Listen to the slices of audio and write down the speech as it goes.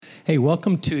Hey,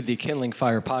 welcome to the Kindling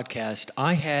Fire podcast.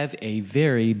 I have a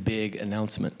very big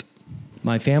announcement.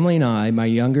 My family and I, my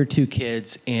younger two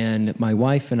kids, and my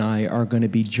wife and I are going to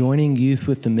be joining Youth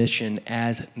with the Mission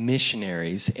as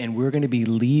missionaries, and we're going to be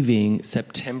leaving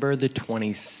September the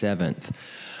 27th.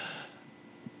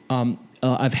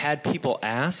 I've had people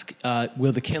ask,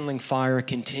 will the Kindling Fire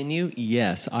continue?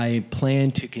 Yes, I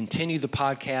plan to continue the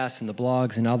podcast and the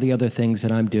blogs and all the other things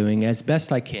that I'm doing as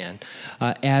best I can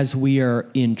as we are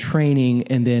in training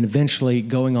and then eventually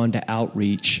going on to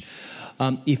outreach.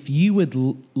 If you would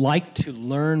like to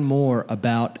learn more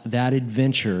about that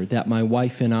adventure that my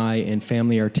wife and I and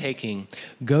family are taking,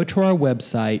 go to our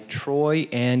website,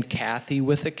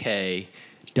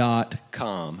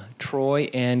 troyandkathy.com,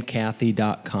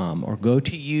 troyandkathy.com, or go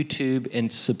to YouTube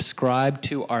and subscribe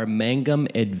to our Mangum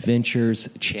Adventures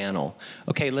channel.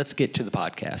 Okay, let's get to the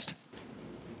podcast.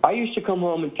 I used to come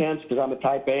home in tents because I'm a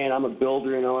type A and I'm a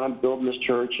builder, and I'm building this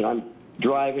church and I'm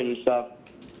driving and stuff.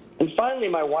 And finally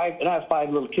my wife, and I have 5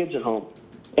 little kids at home,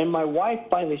 and my wife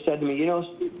finally said to me,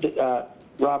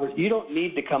 Robert, you don't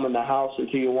need to come in the house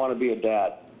until you want to be a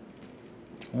dad.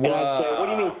 Wow. And I'd say, what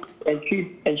do you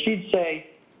mean? And she'd say,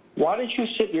 why don't you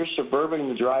sit in your Suburban in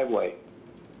the driveway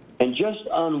and just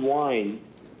unwind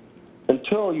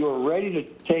until you're ready to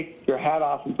take your hat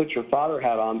off and put your father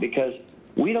hat on, because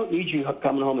we don't need you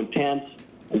coming home in tents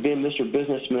and being Mr.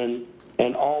 Businessman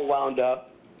and all wound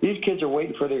up. These kids are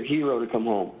waiting for their hero to come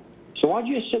home. So why don't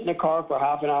you just sit in the car for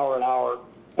half an hour,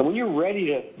 and when you're ready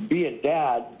to be a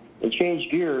dad and change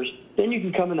gears, then you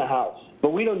can come in the house.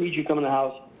 But we don't need you coming in the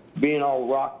house being all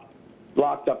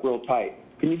locked up real tight.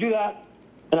 Can you do that?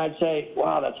 And I'd say,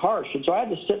 wow, that's harsh. And so I had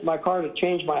to sit in my car to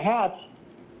change my hats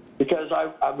because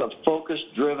I'm a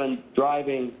focused, driven,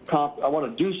 driving, I want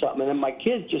to do something. And then my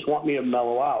kids just want me to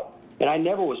mellow out. And I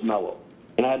never was mellow.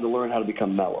 And I had to learn how to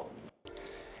become mellow.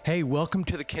 Hey, welcome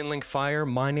to the Kindling Fire.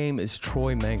 My name is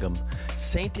Troy Mangum.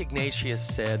 St. Ignatius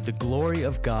said, the glory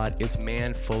of God is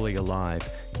man fully alive.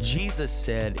 Jesus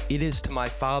said, it is to my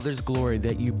Father's glory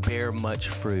that you bear much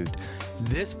fruit.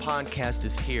 This podcast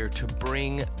is here to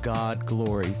bring God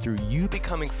glory through you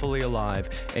becoming fully alive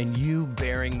and you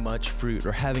bearing much fruit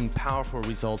or having powerful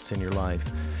results in your life.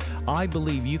 I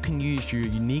believe you can use your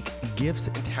unique gifts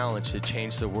and talents to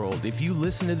change the world. If you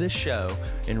listen to this show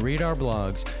and read our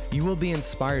blogs, you will be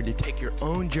inspired to take your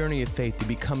own journey of faith to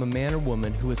become a man or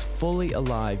woman who is fully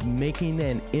alive, making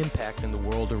an impact in the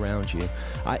world around you.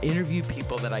 I interview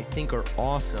people that I think are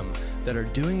awesome that are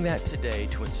doing that today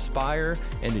to inspire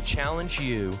and to challenge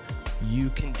you.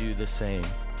 You can do the same.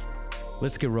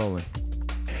 Let's get rolling.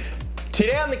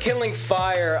 Today on the Kindling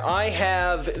Fire, I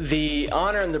have the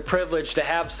honor and the privilege to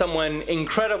have someone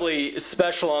incredibly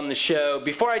special on the show.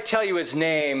 Before I tell you his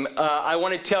name, I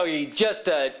want to tell you just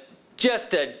a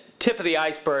tip of the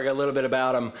iceberg a little bit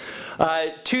about him.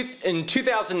 In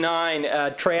 2009,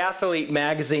 Triathlete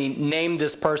magazine named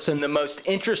this person the most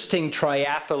interesting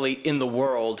triathlete in the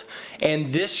world.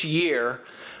 And this year,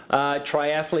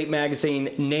 Triathlete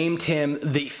magazine named him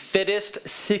the fittest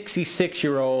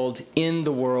 66-year-old in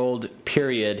the world,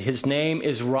 period. His name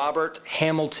is Robert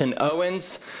Hamilton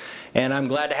Owens, and I'm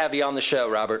glad to have you on the show,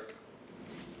 Robert.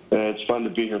 It's fun to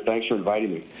be here. Thanks for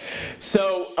inviting me.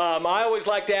 So I always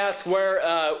like to ask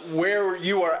where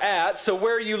you are at. So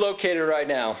where are you located right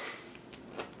now?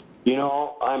 You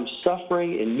know, I'm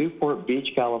suffering in Newport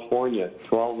Beach, California.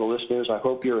 To all the listeners, I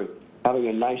hope you're having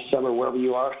a nice summer wherever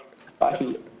you are.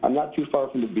 I'm not too far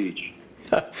from the beach.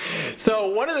 So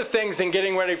one of the things in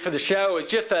getting ready for the show is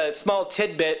just a small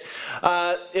tidbit.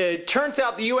 It turns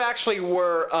out that you actually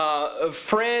were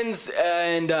friends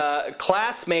and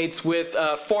classmates with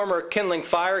former Kindling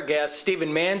Fire guest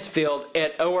Stephen Mansfield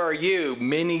at ORU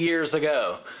many years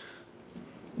ago.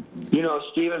 You know,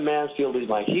 Stephen Mansfield is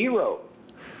my hero.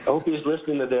 I hope he's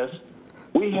listening to this.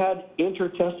 We had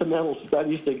intertestamental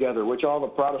studies together, which all the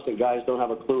Protestant guys don't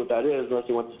have a clue what that is unless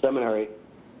they went to seminary.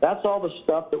 That's all the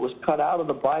stuff that was cut out of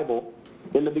the Bible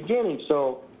in the beginning.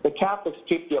 So the Catholics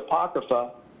keep the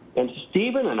Apocrypha, and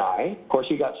Stephen and I, of course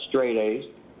he got straight A's,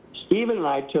 Stephen and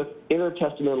I took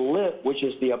intertestamental lit, which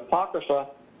is the Apocrypha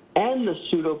and the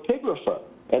pseudepigrapha.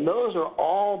 And those are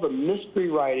all the mystery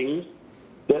writings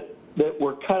that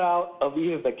were cut out of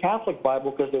either the Catholic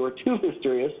Bible because they were too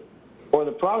mysterious, or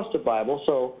the Protestant Bible.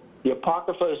 So the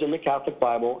Apocrypha is in the Catholic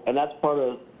Bible, and that's part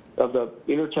of the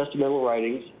intertestamental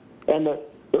writings. And the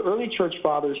early church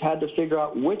fathers had to figure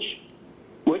out which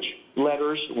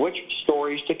letters, which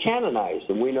stories to canonize.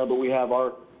 And we know that we have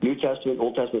our New Testament,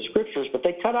 Old Testament scriptures, but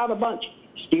they cut out a bunch.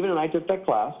 Stephen and I took that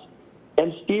class,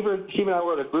 and Stephen and I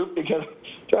were in a group together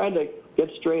trying to get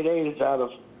straight A's out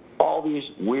of all these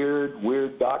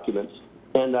weird documents.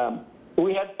 And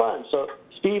we had fun. So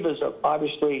Steve is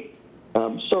obviously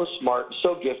so smart,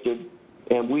 so gifted,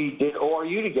 and we did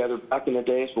ORU together back in the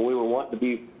days when we were wanting to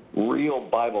be real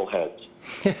Bible heads.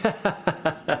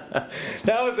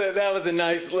 That was a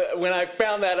nice. When I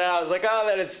found that out, I was like, oh,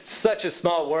 that is such a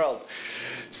small world.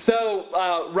 So,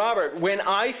 Robert, when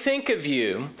I think of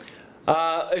you,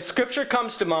 a scripture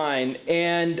comes to mind,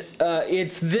 and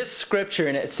it's this scripture,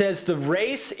 and it says, "The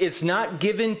race is not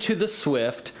given to the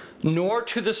swift, nor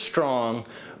to the strong,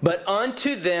 but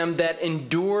unto them that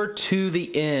endure to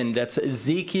the end." That's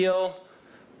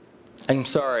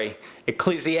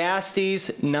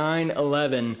Ecclesiastes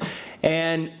 9:11.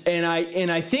 And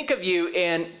I think of you,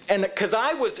 and because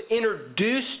I was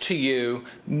introduced to you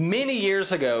many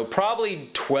years ago, probably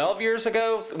 12 years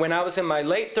ago, when I was in my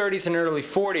late 30s and early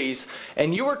 40s,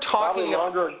 and you were talking...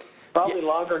 Probably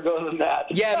longer ago than that.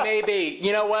 Yeah, maybe.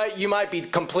 You know what? You might be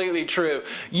completely true.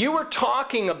 You were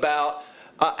talking about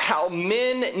how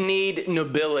men need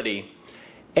nobility.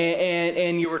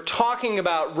 And you were talking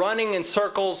about running in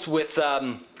circles with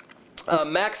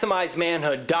Maximize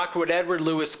Manhood, Dr. Edward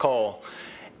Lewis Cole.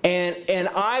 And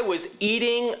I was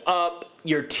eating up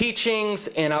your teachings,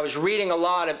 and I was reading a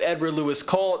lot of Edward Lewis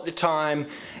Cole at the time,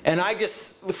 and I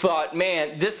just thought,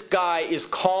 man, this guy is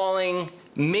calling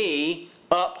me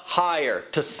up higher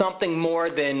to something more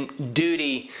than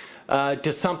duty,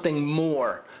 to something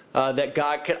more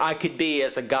that I could be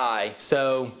as a guy.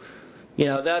 So, you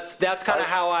know, that's kind of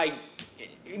how I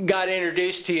got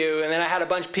introduced to you. And then I had a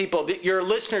bunch of people, your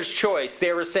listener's choice,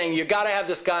 they were saying, you got to have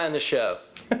this guy on the show.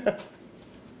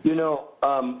 You know,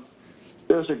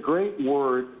 there's a great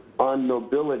word on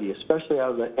nobility, especially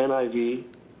out of the NIV.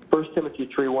 1 Timothy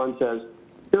 3:1 says,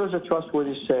 "Here is a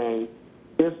trustworthy saying,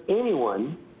 if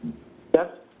anyone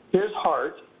sets his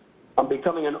heart on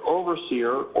becoming an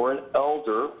overseer or an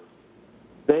elder,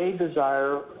 they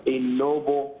desire a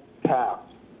noble path."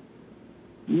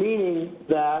 Meaning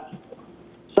that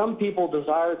some people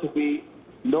desire to be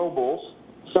nobles,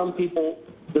 some people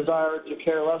desire to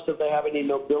care less if they have any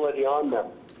nobility on them.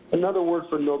 Another word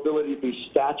for nobility would be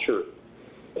stature.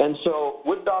 And so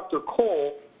with Dr.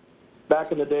 Cole,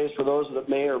 back in the days, for those that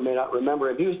may or may not remember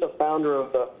him, he was the founder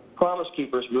of the Promise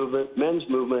Keepers movement, men's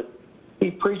movement.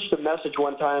 He preached a message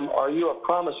one time, are you a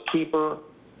promise keeper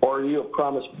or are you a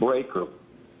promise breaker?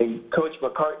 And Coach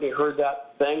McCartney heard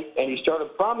that thing, and he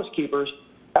started Promise Keepers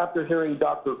after hearing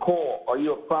Dr. Cole, are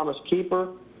you a promise keeper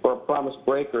or a promise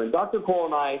breaker? And Dr. Cole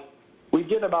and I, we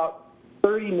did about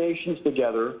 30 nations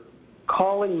together,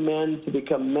 calling men to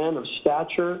become men of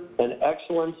stature and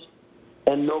excellence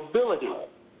and nobility.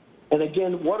 And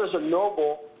again, what is a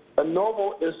noble? A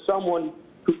noble is someone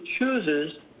who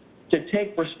chooses to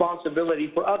take responsibility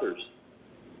for others.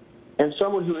 And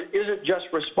someone who isn't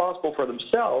just responsible for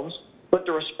themselves, but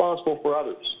they're responsible for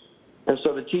others. And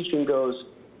so the teaching goes,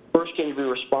 first, can you be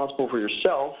responsible for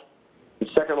yourself? And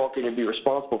second of all, can you be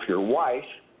responsible for your wife?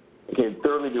 And can you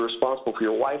thirdly be responsible for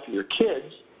your wife and your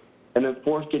kids? And then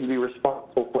fourth, can you be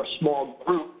responsible for a small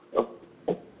group of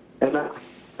people? And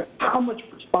how much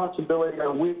responsibility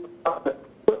are we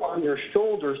put on your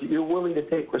shoulders that you're willing to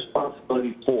take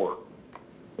responsibility for?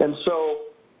 And so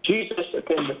Jesus,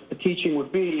 again, the teaching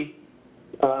would be,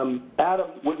 Adam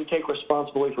wouldn't take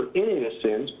responsibility for any of his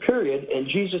sins, period, and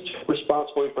Jesus took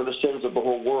responsibility for the sins of the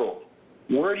whole world.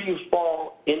 Where do you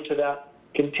fall into that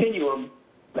continuum?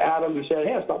 Adam, who said,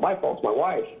 hey, it's not my fault, it's my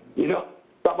wife. You know,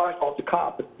 it's not my fault, it's the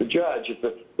cop, it's the judge,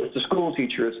 it's the school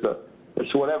teacher,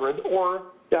 it's whatever. Or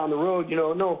down the road, you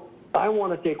know, no, I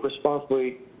want to take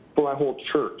responsibility for my whole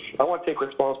church. I want to take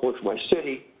responsibility for my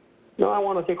city. No, I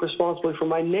want to take responsibility for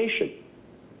my nation.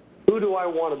 Who do I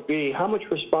want to be? How much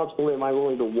responsibility am I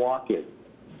willing to walk in?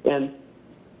 And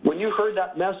when you heard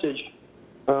that message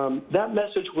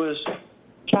was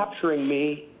capturing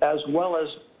me as well as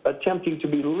attempting to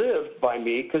be lived by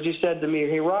me, because he said to me,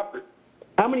 hey, Robert,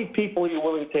 how many people are you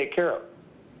willing to take care of?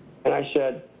 And I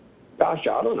said, gosh,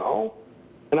 I don't know.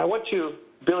 And I went to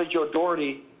Billy Joe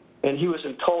Doherty, and he was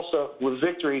in Tulsa with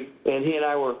Victory, and he and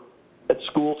I were at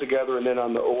school together and then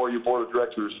on the ORU board of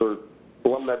directors or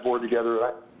alumni board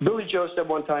together. Billy Joe said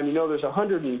one time, you know, there's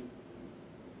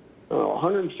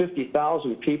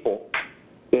 150,000 people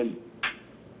in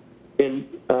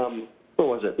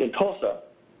Tulsa.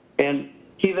 And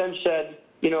he then said,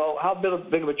 you know, how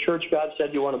big of a church God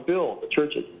said you want to build? A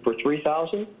church for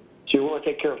 3,000? So you're willing to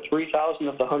take care of 3,000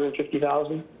 of the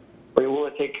 150,000? Or you're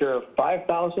willing to take care of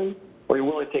 5,000? Or you're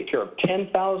willing to take care of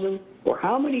 10,000? Or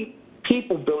how many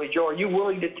people, Billy Joe, are you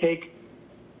willing to take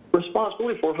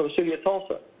responsibility for the city of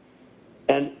Tulsa?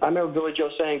 And I remember Billy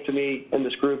Joe saying to me in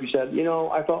this group, he said, you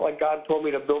know, I felt like God told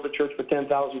me to build a church for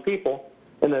 10,000 people,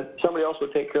 and that somebody else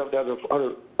would take care of the other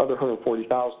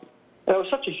 140,000. And it was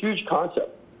such a huge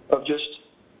concept of just,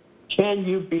 can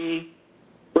you be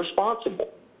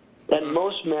responsible? And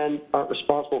most men aren't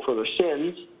responsible for their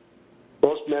sins.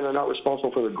 Most men are not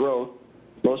responsible for their growth.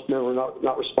 Most men are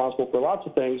not responsible for lots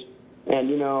of things. And,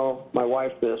 you know, my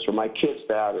wife this, or my kids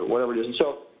that, or whatever it is. And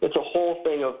so it's a whole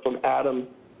thing of from Adam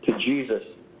to Jesus.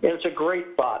 And it's a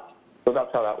great thought. So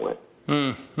that's how that went.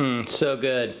 So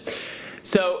good.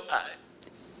 So,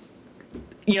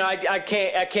 you know, I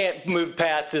can't move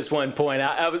past this one point.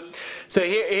 So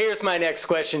here's my next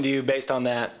question to you based on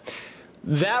that.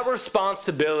 That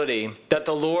responsibility that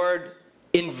the Lord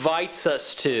invites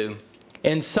us to,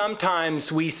 and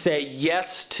sometimes we say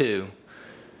yes to,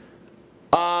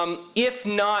 if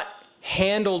not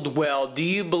handled well, do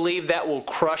you believe that will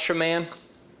crush a man?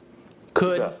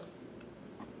 Could?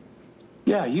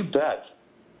 Yeah, you bet.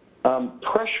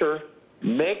 Pressure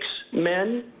makes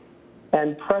men,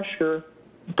 and pressure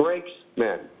breaks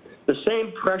men. The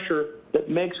same pressure that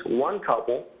makes one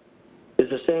couple is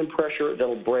the same pressure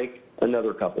that'll break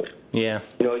another couple. Yeah.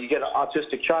 You know, you get an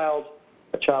autistic child,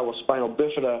 a child with spinal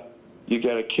bifida, you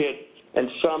get a kid,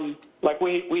 and some, like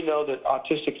we know that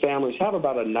autistic families have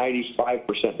about a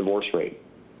 95% divorce rate.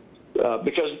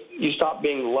 Because you stop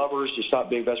being lovers, you stop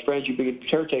being best friends, you become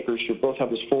caretakers, you both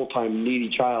have this full-time needy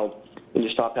child, and you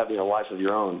stop having a life of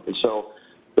your own. And so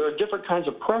there are different kinds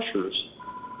of pressures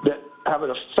that have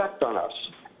an effect on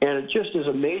us. And it just is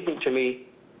amazing to me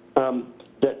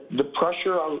that the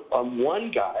pressure on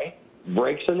one guy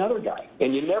breaks another guy.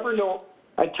 And you never know.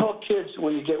 I tell kids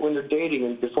when they're dating,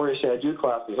 and before they say I do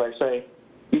classes, I say,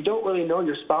 you don't really know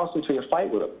your spouse until you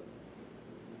fight with them.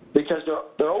 Because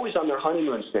they're always on their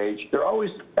honeymoon stage. They're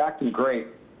always acting great.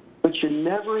 But you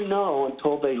never know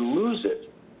until they lose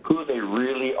it who they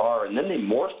really are. And then they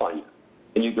morph on you.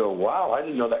 And you go, wow, I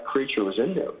didn't know that creature was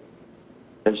in there.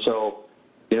 And so,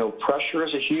 you know, pressure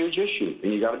is a huge issue,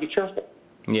 and you got to be careful.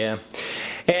 Yeah.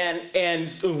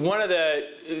 And one of the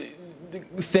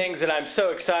things that I'm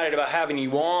so excited about having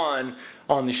you on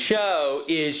the show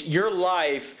is your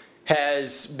life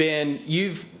has been,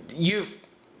 you've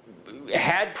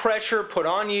had pressure put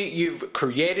on you, you've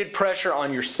created pressure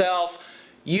on yourself,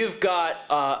 you've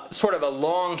got sort of a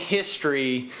long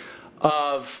history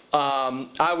of,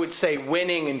 I would say,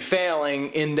 winning and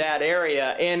failing in that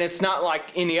area, and it's not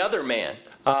like any other man.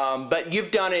 But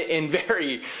you've done it in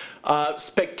very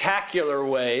spectacular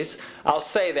ways, I'll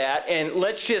say that. And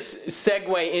let's just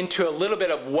segue into a little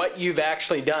bit of what you've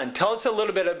actually done. Tell us a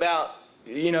little bit about,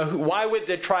 you know, why would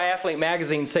the Triathlete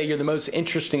magazine say you're the most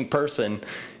interesting person,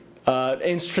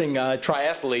 interesting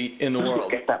triathlete in the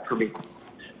world? Get that for me.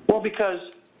 Well,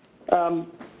 because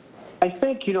I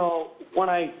think, you know,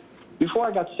 before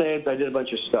I got saved, I did a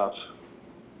bunch of stuff.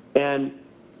 And,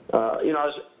 you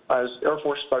know, I was Air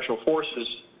Force Special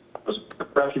Forces. I was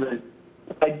recommended.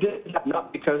 I did that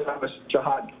not because I was such a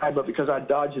hot guy, but because I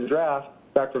dodged the draft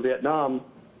back for Vietnam,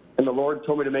 and the Lord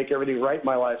told me to make everything right in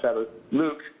my life out of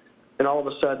Luke. And all of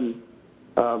a sudden,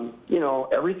 you know,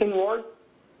 everything, Lord?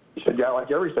 He said, yeah, I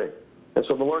like everything. And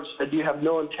so the Lord said, you have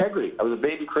no integrity. I was a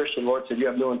baby Christian. The Lord said, you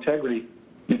have no integrity.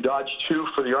 You dodged 2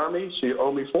 for the Army, so you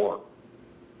owe me 4.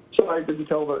 So I didn't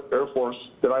tell the Air Force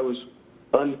that I was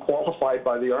unqualified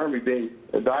by the Army being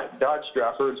a Dodge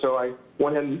drafter, and so I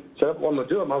went ahead and said, well, I'm going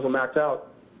to do it. I was maxed out.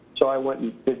 So I went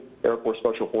and did Air Force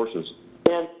Special Forces.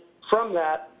 And from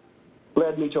that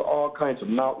led me to all kinds of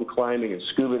mountain climbing and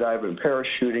scuba diving and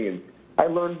parachuting, and I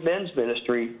learned men's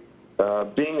ministry,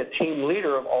 being a team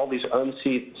leader of all these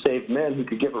unsaved men who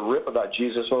could give a rip about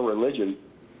Jesus or religion.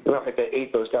 In fact, I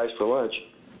ate those guys for lunch.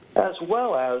 As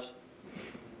well as,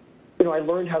 you know, I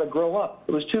learned how to grow up.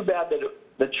 It was too bad that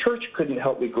the church couldn't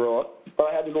help me grow up, but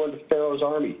I had to go into Pharaoh's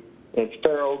army, and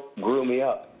Pharaoh grew me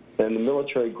up, and the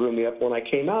military grew me up. When I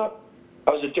came out,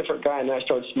 I was a different guy, and then I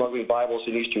started smuggling Bibles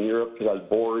in Eastern Europe because I was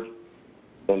bored,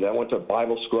 and I went to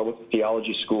Bible school, I went to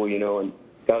theology school, you know, and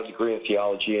got a degree in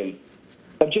theology, and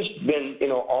I've just been, you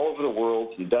know, all over the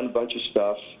world and done a bunch of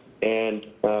stuff, and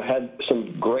had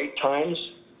some great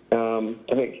times. I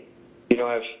think, you know,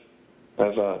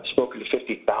 I've spoken to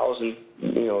 50,000,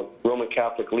 you know, Roman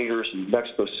Catholic leaders in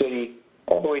Mexico City,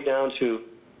 all the way down to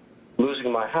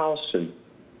losing my house and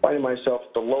finding myself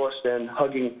at the lowest end,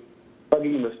 hugging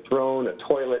the throne, a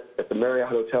toilet at the Marriott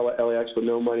Hotel at LAX with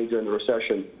no money during the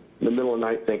recession, in the middle of the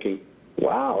night thinking,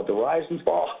 wow, the rise and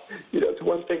fall. You know, it's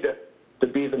one thing to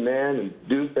be the man and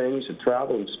do things and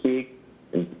travel and speak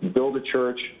and build a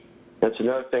church. That's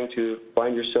another thing to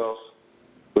find yourself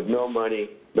with no money,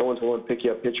 no one's willing to pick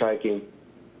you up hitchhiking,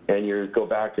 and you go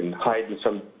back and hide in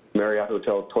some Marriott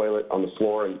Hotel toilet on the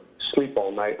floor and sleep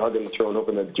all night, hugging the throne,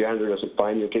 hoping that the janitor doesn't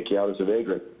find you and kick you out as a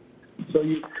vagrant. So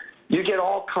you get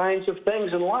all kinds of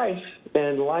things in life,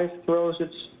 and life throws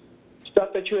its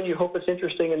stuff at you, and you hope it's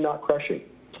interesting and not crushing.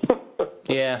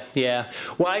 Yeah.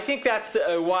 Well, I think that's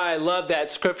why I love that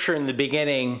scripture in the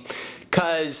beginning,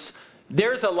 because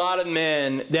there's a lot of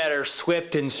men that are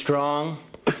swift and strong,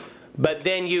 but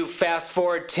then you fast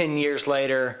forward 10 years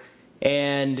later,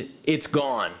 and it's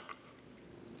gone.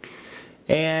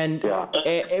 And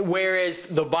whereas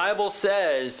the Bible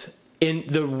says,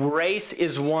 the race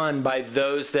is won by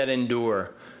those that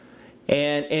endure.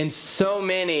 And so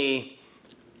many,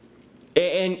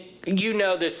 and you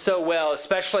know this so well,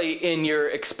 especially in your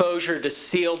exposure to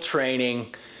SEAL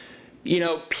training,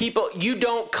 people, you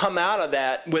don't come out of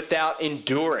that without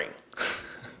enduring.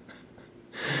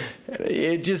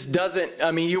 It just doesn't,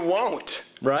 you won't,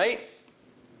 right?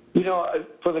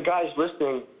 For the guys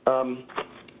listening,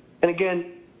 and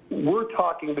again, we're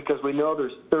talking because we know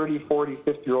there's 30, 40,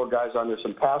 50-year-old guys on. There's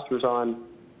some pastors on.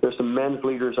 There's some men's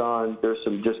leaders on. There's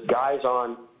some just guys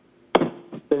on.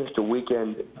 Finished a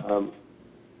weekend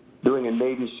doing a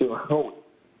Navy SEAL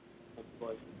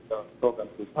program.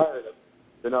 I'm tired.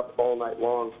 I've been up all night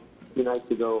long, 2 nights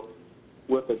ago,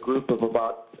 with a group of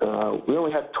about, we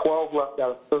only had 12 left out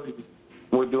of 30.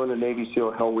 We're doing a Navy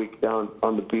SEAL Hell Week down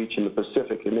on the beach in the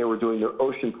Pacific, and they were doing their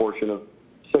ocean portion of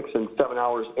 6 and 7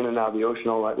 hours in and out of the ocean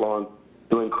all night long,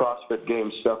 doing CrossFit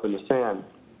Games stuff in the sand.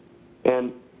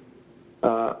 And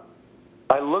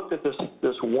I looked at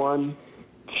this one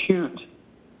cute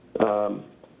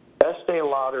Estee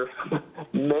Lauder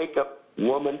makeup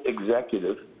woman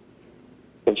executive,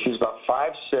 and she's about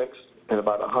 5'6" and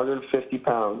about 150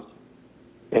 pounds,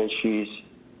 and she's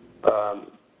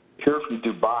here from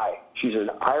Dubai. She's an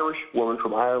Irish woman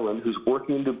from Ireland who's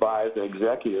working in Dubai as an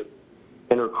executive,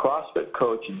 and her CrossFit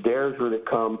coach dared her to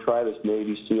come try this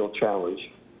Navy SEAL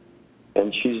challenge.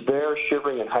 And she's there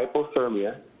shivering in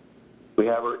hypothermia. We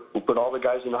put all the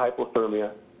guys in the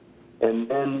hypothermia, and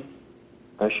then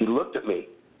she looked at me,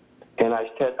 and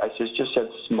I just said,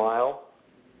 smile,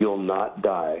 you'll not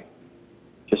die.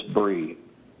 Just breathe.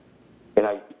 And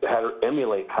I had her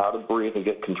emulate how to breathe and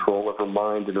get control of her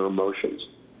mind and her emotions.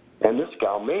 And this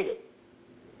gal made it.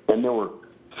 And there were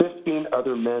 15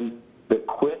 other men that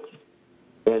quit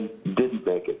and didn't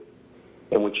make it.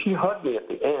 And when she hugged me at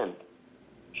the end,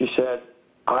 she said,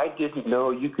 I didn't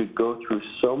know you could go through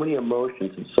so many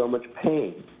emotions and so much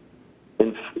pain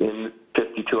in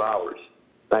 52 hours.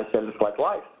 And I said, it's like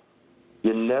life.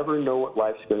 You never know what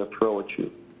life's going to throw at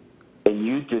you. And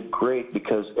you did great,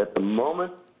 because at the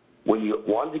moment when you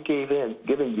wanted to give in,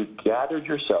 you gathered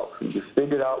yourself and you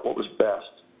figured out what was best.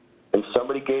 And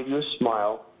somebody gave you a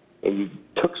smile, and you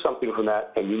took something from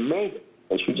that, and you made it.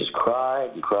 And she just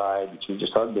cried and cried, and she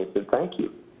just hugged me and said, thank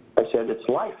you. I said, it's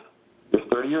life. You're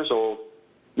 30 years old.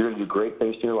 You're going to do great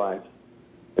things in your life,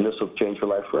 and this will change your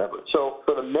life forever. So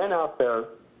for the men out there,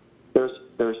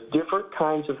 there's different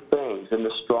kinds of things. And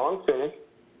the strong finish,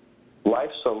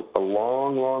 life's a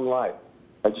long, long life.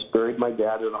 I just buried my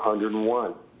dad at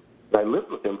 101. And I lived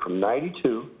with him from 92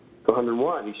 to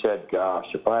 101. He said,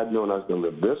 gosh, if I had known I was going to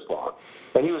live this long.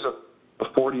 And he was a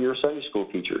 40-year Sunday school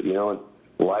teacher, and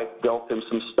life dealt him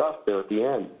some stuff there at the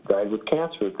end. Died with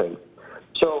cancer and things.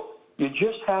 So you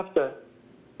just have to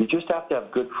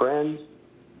have good friends.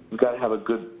 You've got to have a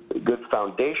good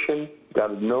foundation. You've got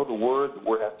to know the Word. The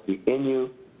Word has to be in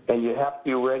you. And you have to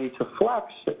be ready to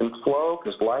flex and flow,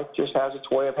 because life just has its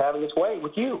way of having its way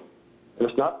with you. And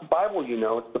it's not the Bible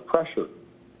it's the pressure.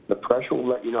 The pressure will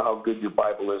let you know how good your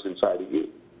Bible is inside of you.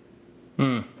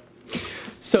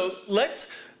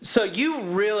 So you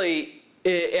really,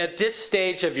 at this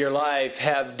stage of your life,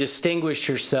 have distinguished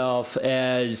yourself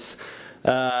as,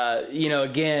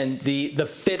 again, the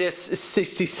fittest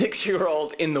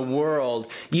 66-year-old in the world.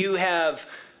 You have,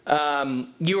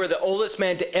 you are the oldest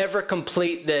man to ever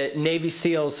complete the Navy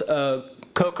SEALs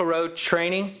Kokoro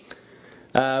training,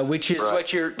 which is right.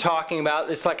 What you're talking about.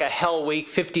 It's like a hell week,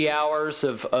 50 hours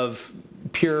of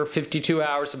pure, 52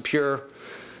 hours of pure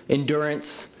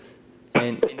endurance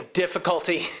and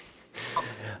difficulty.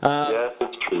 Yes,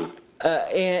 that's true.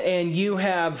 And you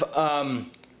have,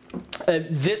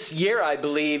 this year, I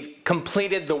believe,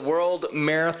 completed the World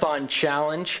Marathon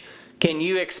Challenge. Can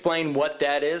you explain what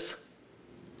that is?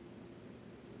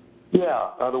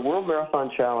 Yeah, the World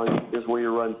Marathon Challenge is where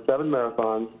you run 7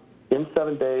 marathons in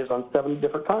 7 days on 7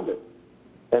 different continents.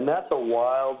 And that's a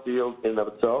wild deal in and of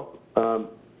itself.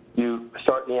 You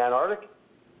start in the Antarctic,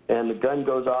 and the gun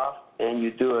goes off, and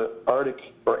you do an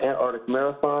Arctic or Antarctic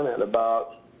marathon at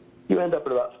you end up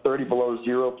at about 30 below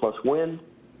zero plus wind.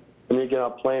 And then you get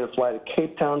on a plane and fly to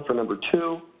Cape Town for number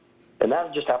 2. And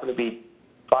that just happened to be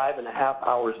 5.5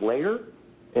 hours later,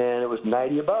 and it was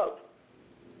 90 above.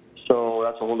 So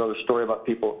that's a whole other story about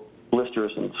people,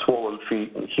 blisters and swollen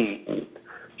feet and heat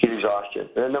exhaustion.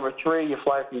 And then number 3, you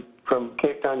fly from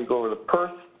Cape Town, you go over to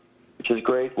Perth, which is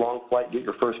great, long flight, get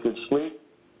your first good sleep.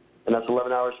 And that's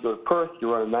 11 hours to go to Perth.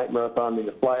 You run a night marathon, then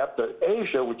you fly up to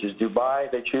Asia, which is Dubai,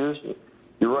 they choose.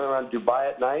 You run around Dubai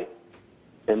at night,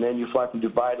 and then you fly from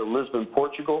Dubai to Lisbon,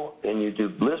 Portugal, and you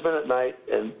do Lisbon at night,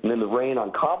 and then the rain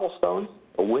on cobblestones,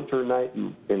 a winter night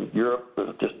in Europe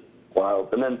is just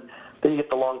wild. And then you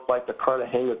get the long flight to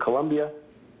Cartagena, Colombia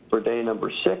for day number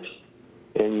 6,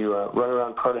 and you run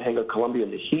around Cartagena, Colombia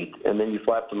in the heat, and then you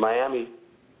fly up to Miami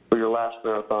for your last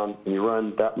marathon, and you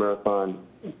run that marathon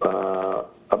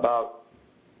about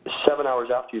 7 hours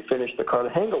after you finish the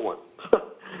Cartagena one.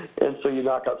 And so you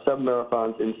knock out 7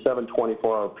 marathons in 7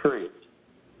 24-hour periods.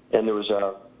 And there was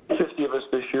 50 of us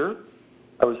this year.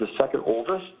 I was the second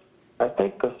oldest. I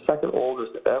think the second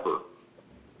oldest ever.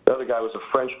 The other guy was a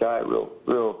French guy, real.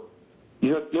 You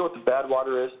know what the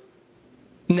Badwater is?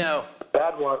 No.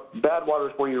 Badwater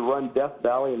is where you run Death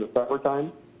Valley in the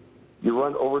summertime. You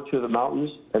run over to the mountains,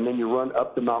 and then you run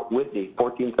up to Mount Whitney,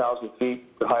 14,000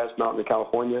 feet, the highest mountain in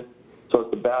California. So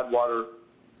it's the Badwater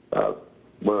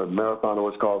marathon, or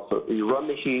what's called. So you run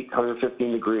the heat,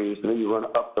 115 degrees, and then you run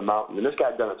up the mountain. And this guy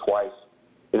had done it twice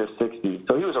in his 60s.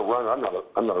 So he was a runner. I'm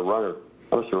not a runner.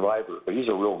 I'm a survivor, but he's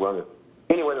a real runner.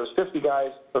 Anyway, there was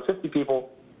 50 people,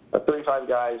 35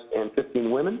 guys, and 15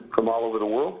 women from all over the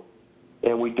world.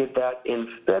 And we did that in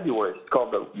February. It's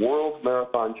called the World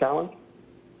Marathon Challenge.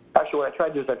 Actually, what I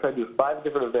tried to do 5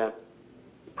 different events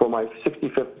for my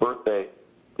 65th birthday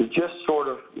to just sort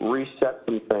of reset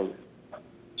some things.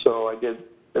 So I did,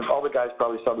 all the guys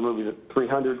probably saw the movie The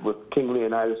 300 with King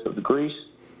Leonidas of Greece.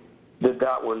 Did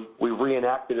that one. We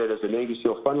reenacted it as a Navy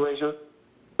SEAL fundraiser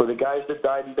for the guys that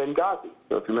died in Benghazi.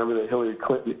 So if you remember the Hillary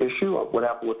Clinton issue of what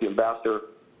happened with the ambassador,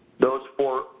 those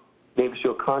 4 Navy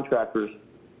SEAL contractors,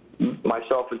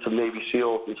 myself and some Navy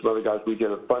SEALs and some other guys, we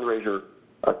did a fundraiser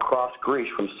across Greece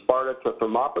from Sparta to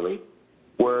Thermopylae,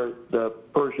 where the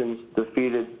Persians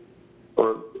defeated,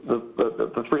 or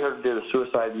the 300 did a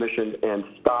suicide mission and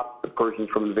stopped the Persians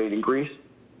from invading Greece,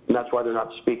 and that's why they're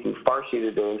not speaking Farsi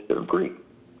today instead of Greek.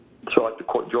 So like the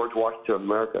George Washington of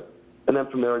America. And then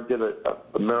from there I did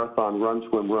a marathon run,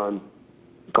 swim, run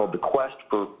called the Quest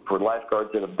for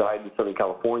lifeguards that have died in Southern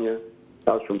California.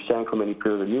 That was from San Clemente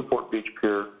Pier to Newport Beach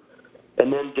Pier.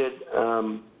 And then did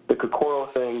the Kokoro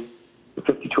thing, the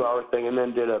 52-hour thing, and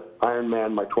then did a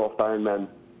Ironman, my 12th Ironman,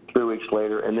 3 weeks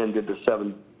later, and then did the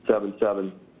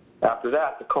 777. After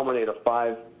that, to culminate a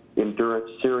 5 endurance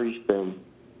series thing,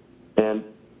 and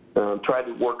tried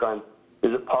to work on,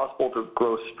 is it possible to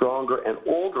grow stronger and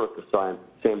older at the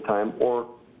same time, or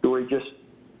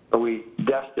are we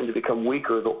destined to become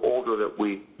weaker the older that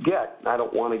we get? And I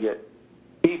don't want to get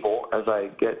feeble as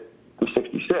I'm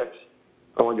 66.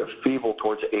 I want to get feeble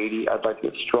towards 80. I'd like to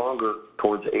get stronger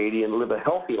towards 80 and live a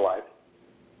healthy life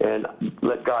and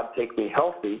let God take me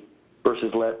healthy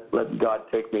versus let God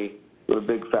take me with a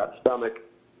big fat stomach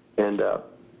and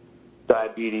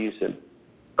diabetes and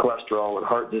cholesterol and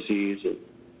heart disease and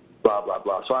blah, blah,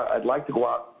 blah. So I'd like to go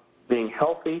out being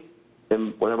healthy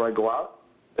and whenever I go out,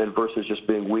 and versus just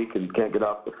being weak and can't get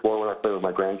off the floor when I play with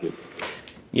my grandkids.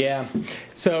 Yeah.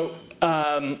 So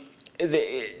that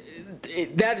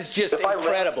is just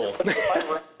incredible.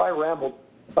 If I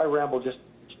ramble, just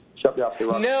shut me off the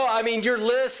road. No, I mean, your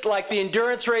list, like the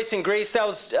endurance race in Greece, that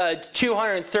was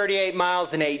 238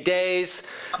 miles in 8 days.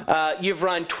 You've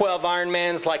run 12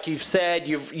 Ironmans, like you've said.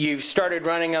 You've started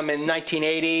running them in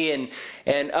 1980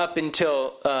 and up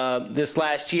until this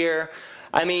last year.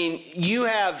 I mean, you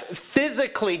have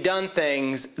physically done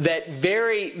things that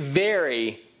very,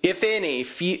 very, if any,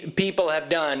 few people have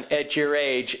done at your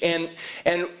age. And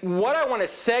what I want to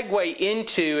segue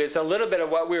into is a little bit of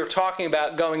what we were talking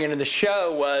about going into the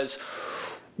show was,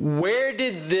 where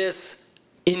did this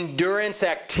endurance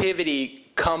activity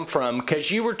come from?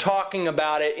 Because you were talking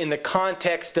about it in the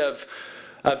context of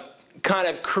kind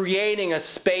of creating a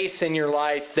space in your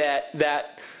life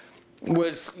that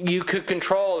was you could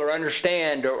control or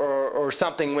understand or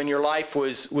something when your life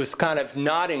was kind of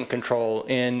not in control.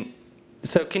 And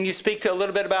so can you speak to a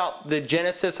little bit about the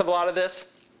genesis of a lot of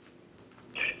this?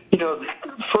 You know,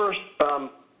 first,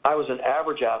 I was an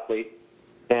average athlete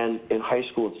and in high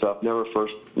school and stuff, never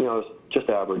first, just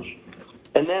average.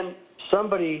 And then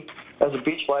somebody, as a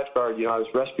beach lifeguard, I was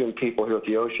rescuing people here at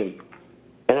the ocean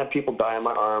and had people die in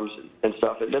my arms and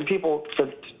stuff. And then people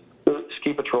said,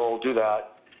 ski patrol, do that.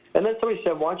 And then somebody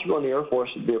said, why don't you go in the Air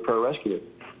Force and be a pararescuer?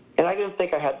 And I didn't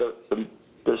think I had the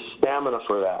the stamina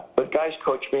for that. But guys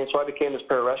coached me, and so I became this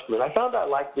pararescueman. I found I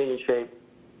liked being in shape.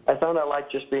 I found I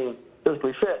liked just being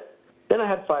physically fit. Then I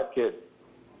had 5 kids.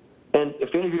 And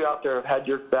if any of you out there have had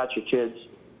your batch of kids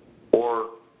or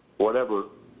whatever,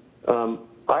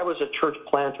 I was a church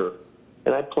planter,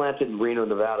 and I planted in Reno,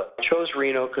 Nevada. I chose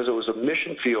Reno because it was a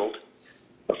mission field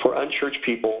for unchurched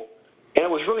people, and it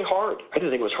was really hard. I didn't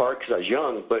think it was hard because I was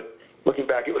young, but looking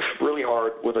back, it was really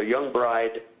hard with a young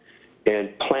bride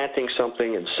and planting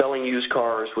something and selling used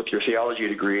cars with your theology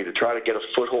degree to try to get a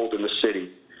foothold in the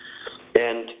city.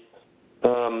 And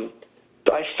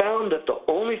I found that the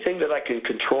only thing that I can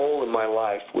control in my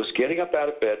life was getting up out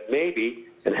of bed, maybe,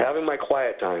 and having my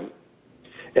quiet time,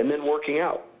 and then working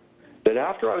out. Then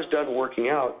after I was done working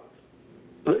out,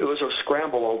 it was a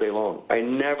scramble all day long. I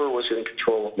never was in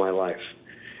control of my life.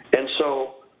 And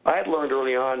so I had learned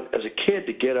early on as a kid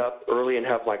to get up early and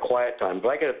have my quiet time. But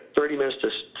I get 30 minutes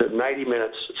to 90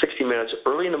 minutes, 60 minutes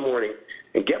early in the morning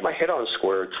and get my head on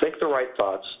square, think the right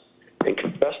thoughts, and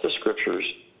confess the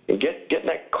scriptures, and get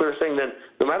that clear thing, then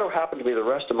no matter what happened to me the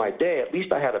rest of my day, at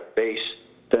least I had a base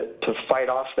to fight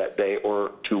off that day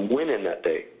or to win in that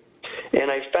day. And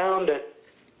I found that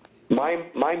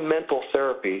my mental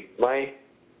therapy, my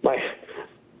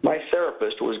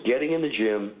therapist was getting in the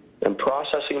gym and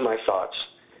processing my thoughts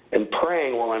and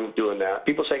praying while I'm doing that.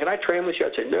 People say, can I train with you?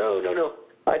 I'd say, no.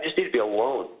 I just need to be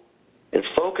alone and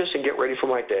focus and get ready for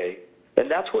my day. And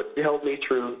that's what held me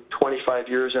through 25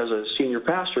 years as a senior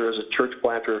pastor, as a church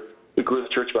planter. We grew the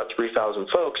church about 3,000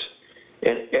 folks,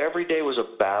 and every day was a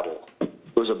battle. It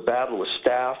was a battle with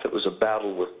staff. It was a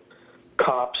battle with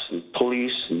cops and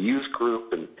police and youth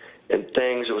group and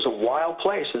things. It was a wild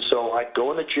place. And so I'd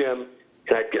go in the gym,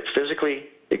 and I'd get physically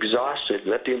exhausted,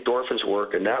 let the endorphins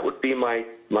work, and that would be my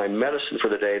medicine for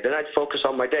the day. Then I'd focus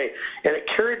on my day. And it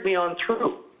carried me on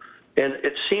through. And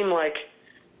it seemed like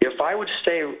if I would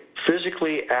stay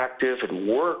physically active and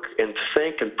work and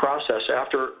think and process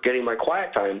after getting my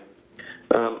quiet time,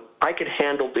 I could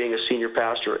handle being a senior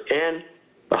pastor and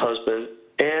a husband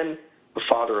and a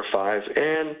father of 5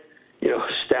 and,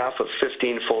 a staff of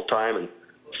 15 full-time and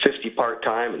 50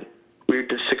 part-time. And we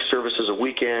did 6 services a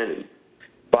weekend and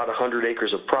bought 100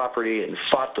 acres of property and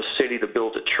fought the city to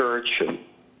build a church. And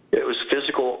it was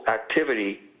physical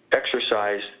activity,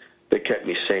 exercise, that kept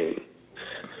me sane.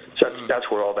 So that's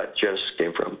where all that genesis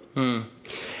came from.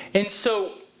 And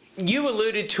so you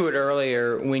alluded to it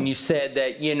earlier when you said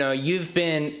that, you've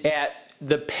been at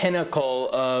the pinnacle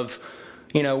of,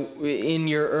 in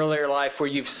your earlier life where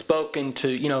you've spoken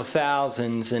to,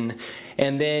 thousands. And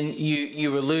then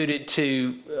you alluded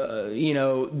to,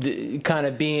 the kind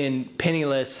of being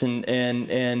penniless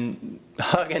and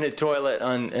hugging a toilet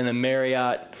in a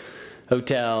Marriott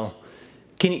hotel.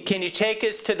 Can you take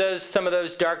us to some of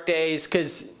those dark days?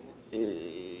 Because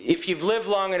if you've lived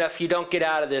long enough, you don't get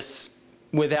out of this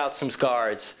without some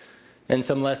scars and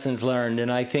some lessons learned.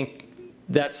 And I think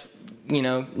that's,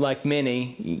 like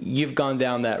many, you've gone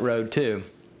down that road too.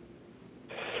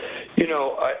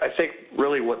 I think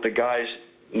really what the guys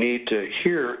need to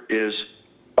hear is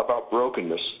about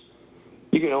brokenness.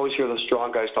 You can always hear the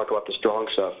strong guys talk about the strong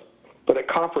stuff. But at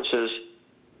conferences,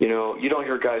 you don't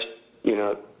hear guys,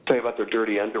 tell you about their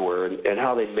dirty underwear and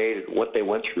how they made it, what they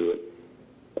went through it.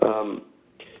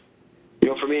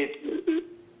 For me,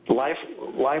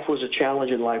 life was a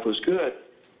challenge and life was good.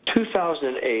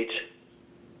 2008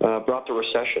 brought the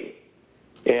recession.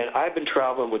 And I've been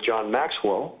traveling with John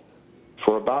Maxwell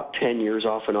for about 10 years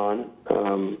off and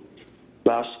on.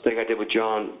 Last thing I did with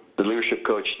John, the leadership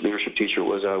coach, leadership teacher,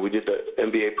 was we did the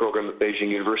MBA program at Beijing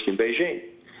University in Beijing.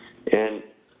 And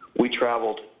we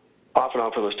traveled off and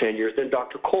on for those 10 years. Then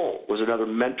Dr. Cole was another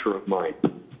mentor of mine.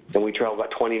 And we traveled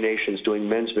about 20 nations doing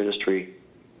men's ministry,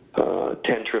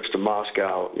 10 trips to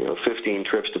Moscow, 15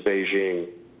 trips to Beijing,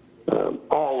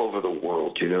 all over the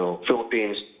world,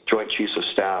 Philippines, Joint Chiefs of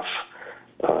Staff.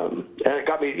 And it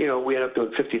got me, we ended up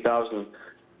doing 50,000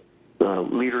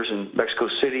 leaders in Mexico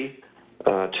City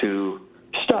to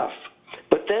stuff.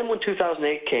 But then when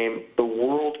 2008 came, the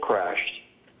world crashed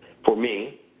for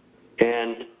me,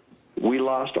 and we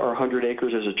lost our 100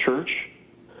 acres as a church.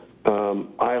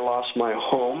 I lost my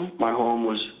home. My home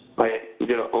I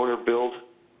did an owner build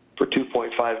for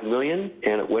 $2.5 million,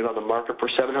 and it went on the market for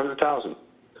 $700,000.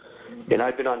 And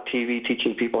I've been on TV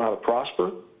teaching people how to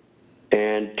prosper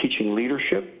and teaching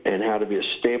leadership and how to be a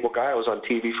stable guy. I was on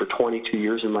TV for 22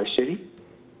 years in my city,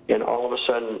 and all of a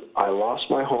sudden I lost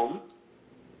my home,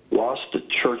 lost the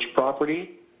church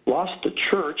property, lost the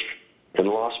church, and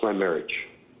lost my marriage.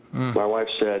 My wife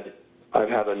said, I've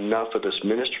had enough of this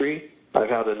ministry. I've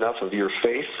had enough of your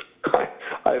faith.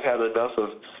 I've had enough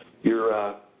of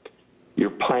your you're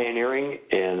pioneering,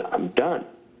 and I'm done.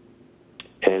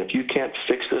 And if you can't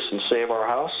fix this and save our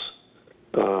house,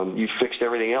 you fixed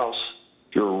everything else.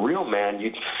 If you're a real man,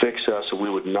 you'd fix us so we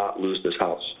would not lose this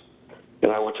house.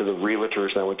 And I went to the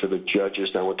realtors, and I went to the judges,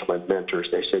 and I went to my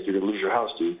mentors. They said, you're going to lose your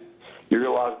house, dude. You're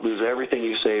going to lose everything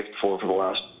you saved for the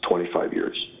last 25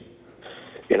 years.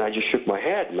 And I just shook my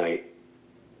head, and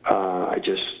I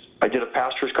did a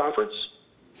pastor's conference.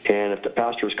 And at the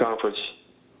pastor's conference,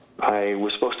 I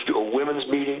was supposed to do a women's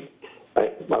meeting.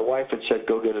 My wife had said,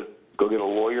 go get a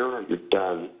lawyer, or you're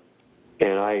done.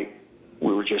 And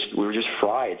we were just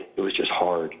fried. It was just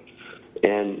hard.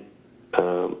 And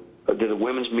I did a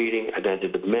women's meeting, and I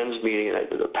did the men's meeting, and I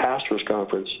did a pastor's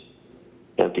conference.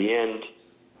 At the end,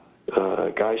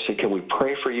 a guy said, can we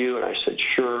pray for you? And I said,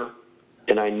 sure.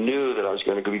 And I knew that I was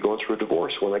going to be going through a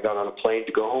divorce when I got on a plane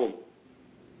to go home.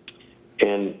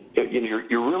 And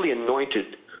you're really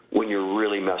anointed when you're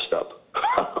really messed up.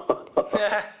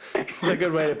 That's a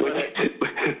good way to put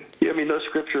it. I mean, those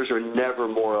scriptures are never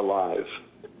more alive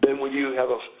than when you have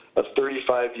a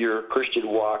 35-year Christian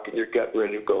walk and you're getting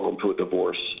ready to go home to a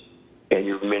divorce, and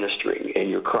you're ministering and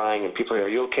you're crying, and people are,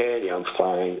 you okay? And, yeah, I'm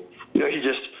fine. You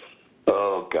just,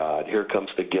 oh God, here comes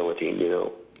the guillotine,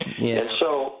 Yeah. And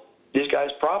so these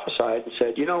guys prophesied and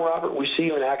said, Robert, we see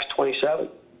you in Acts 27.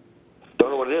 Don't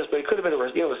know what it is, but it could have been,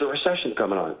 it was the recession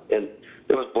coming on, and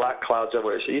there was black clouds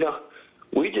everywhere. I said,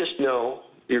 we just know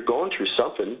you're going through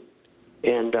something,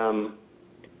 and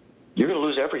you're going to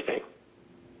lose everything,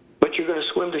 but you're going to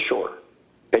swim to shore,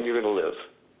 and you're going to live.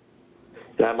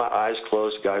 And I had my eyes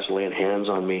closed. Guys are laying hands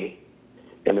on me,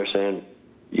 and they're saying,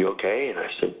 you okay? And I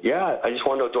said, yeah, I just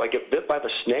want to know, do I get bit by the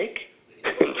snake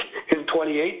in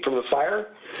 28 from the fire?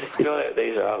 They said,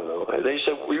 I don't know. They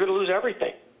said, well, you're going to lose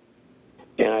everything.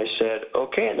 And I said,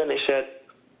 okay. And then they said,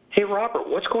 hey, Robert,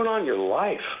 what's going on in your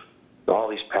life? All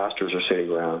these pastors are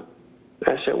sitting around.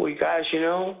 And I said, well, you guys,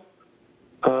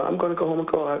 I'm going to go home and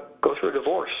go through a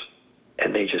divorce.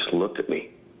 And they just looked at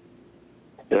me.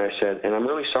 And I said, and I'm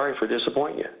really sorry for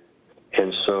disappointing you.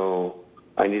 And so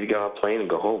I need to get on a plane and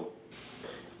go home.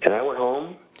 And I went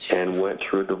home and went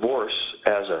through a divorce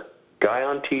as a guy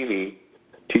on TV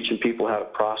teaching people how to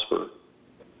prosper.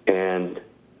 And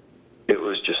it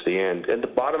was just the end. And the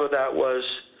bottom of that was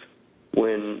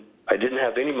when I didn't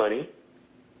have any money.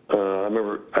 I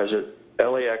remember I was at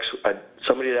LAX.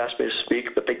 Somebody had asked me to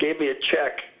speak, but they gave me a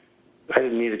check. I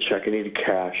didn't need a check. I needed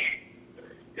cash.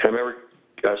 And I remember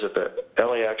I was at the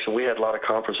LAX, and we had a lot of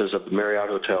conferences at the Marriott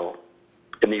Hotel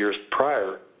in the years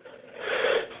prior.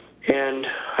 And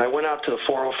I went out to the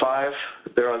 405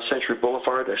 there on Century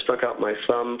Boulevard. I stuck out my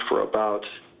thumb for about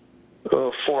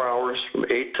 4 hours, from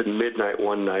 8 to midnight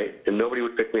one night, and nobody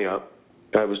would pick me up.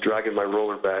 I was dragging my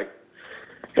roller bag.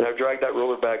 And I dragged that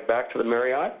roller bag back to the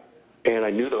Marriott, and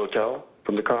I knew the hotel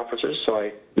from the conferences, so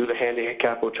I knew the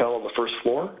handicap hotel on the first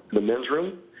floor, the men's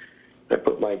room. I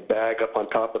put my bag up on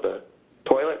top of the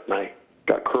toilet, and I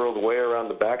got curled away around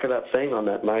the back of that thing on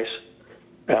that nice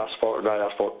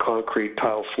concrete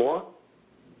tile floor,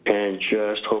 and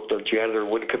just hoped the janitor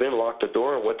wouldn't come in, locked the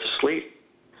door, and went to sleep.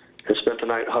 And spent the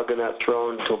night hugging that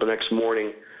throne until the next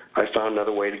morning I found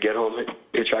another way to get home and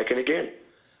hitchhiking again.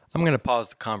 I'm going to pause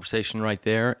the conversation right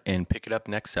there and pick it up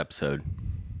next episode.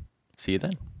 See you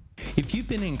then. If you've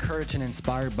been encouraged and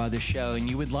inspired by the show and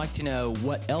you would like to know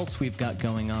what else we've got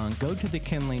going on, go to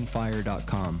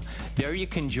thekindlingfire.com. There you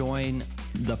can join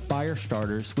the Fire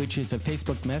Starters, which is a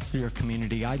Facebook Messenger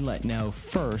community I let know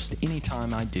first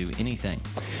anytime I do anything.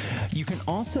 You can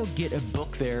also get a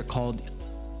book there called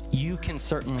You Can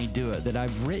Certainly Do It, that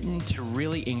I've written to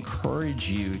really encourage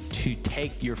you to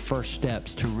take your first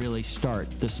steps to really start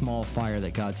the small fire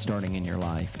that God's starting in your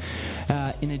life.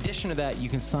 In addition to that, you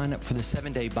can sign up for the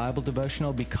 7-day Bible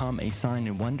devotional, Become a Sign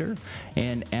and Wonder.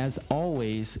 And as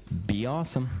always, be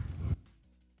awesome.